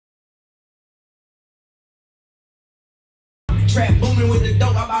Trap booming with the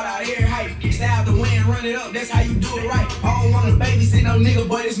dope, I bought out every hype. Stay out the wind, run it up, that's how you do it right. I don't want to babysit no nigga,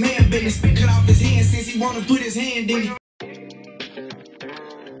 but it's man business. Cut off his hand since he wanna put his hand in it.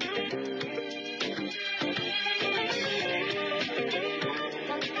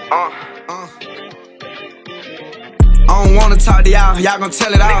 I don't wanna talk to y'all gon'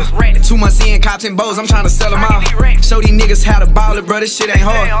 tell it all. 2 months in, cop 10 bows, I'm tryna sell them all. Show these niggas how to ball it, bro, this shit ain't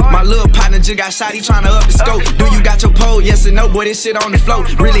hard. My little partner just got shot, he tryna up the scope. Do you got your pole? Yes or no, boy, this shit on the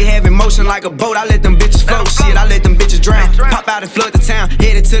float. Really having motion like a boat, I let them bitches float. Shit, I let them bitches drown. Pop out and flood the town,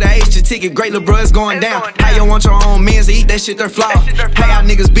 headed to the H, your ticket, great little bro, it's going down. How you want your own mans to eat that shit, they're flawed. How y'all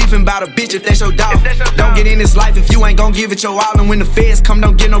niggas beefing about a bitch if that's your dog? Don't get in this life if you ain't gon' give it your all. And when the feds come,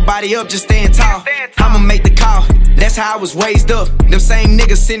 don't get nobody up, just stand tall. I'ma make the call, that's how I was raised up. Them same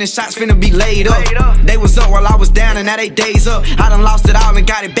niggas sending shots finna be laid up. They was up while I was down and now they days up. I done lost it all and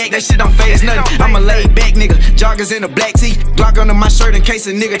got it back, that shit don't phase nothing. I'm a laid back nigga, joggers in a black tee. Glock under my shirt in case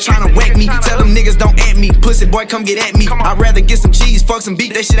a nigga tryna whack me. Tell them niggas don't at me, pussy boy come get at me. I'd rather get some cheese, fuck some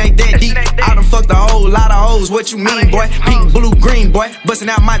beef, that shit ain't that deep. I done fucked a whole lot of hoes, what you mean boy? Pink, blue, green boy, bustin'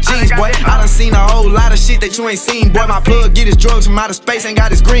 out my jeans boy. I done seen a whole lot of shit that you ain't seen boy. My plug get his drugs from outer space, ain't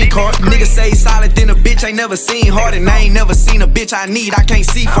got his green card. Niggas say he solid, then a bitch ain't never seen hard. And I ain't never seen a bitch I need, I can't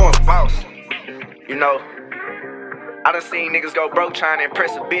see for it. Boss, you know, I done seen niggas go broke trying to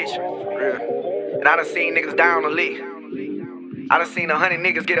impress a bitch. And I done seen niggas die on the lick. I done seen 100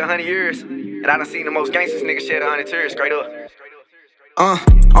 niggas get 100 years. And I done seen the most gangsters niggas shed 100 tears, straight up.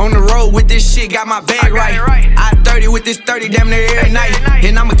 On the road with this shit, got my bag right. I 30 with this 30 damn near every night.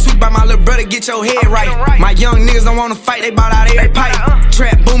 And I'ma tweak by my little brother, get your head right. My young niggas don't wanna fight, they bout out every pipe.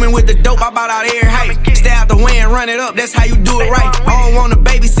 Trap booming with the dope, I bout out every hype. Stay out the wind, run it up, that's how you do it right. I don't wanna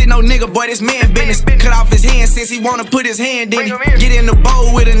babysit no nigga, boy, this man business. Cut off his hand since he wanna put his hand in it. Get in the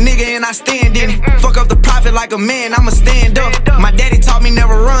bowl with a nigga and I stand in it. Fuck up the profit like a man, I'ma stand up. My daddy taught me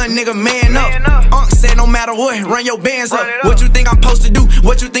never run, nigga, man up. Unc said no matter what, run your bands up. What you think I'm supposed to do?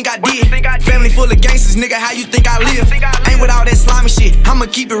 What you think I did? Family full of gangsters, nigga, how you think I live? Ain't with all that slimy shit, I'ma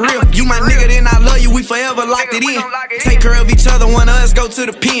keep it real. You my nigga, then I love you, we forever locked it in. Take care of each other, one of us go to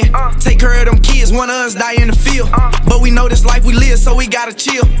the pen. Take care of them kids, one of us die in the field. But we know this life we live, so we gotta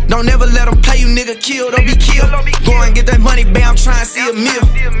chill. Don't never let them play you, nigga, kill, don't be killed. Go and get that money, babe, I'm trying to see a meal.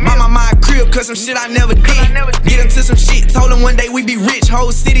 Buy my crib, cause some shit I never did. Get into some shit, told him one day we be rich.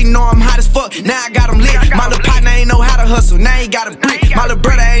 Whole city know I'm hot as fuck, now I got him lit. My little partner ain't know how to hustle, now he got a brick. My little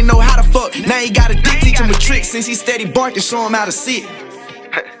brother ain't know how to fuck, now he got a dick. Teach him a trick since he steady barking, show him how to sit.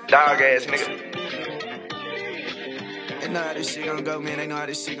 Dog ass nigga. They know how this shit gon' go, man. They know how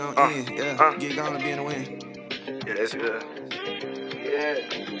this shit gon' end. Yeah, get gone and be in the win. Yeah, that's good. Yeah,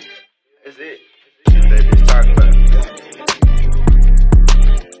 that's it.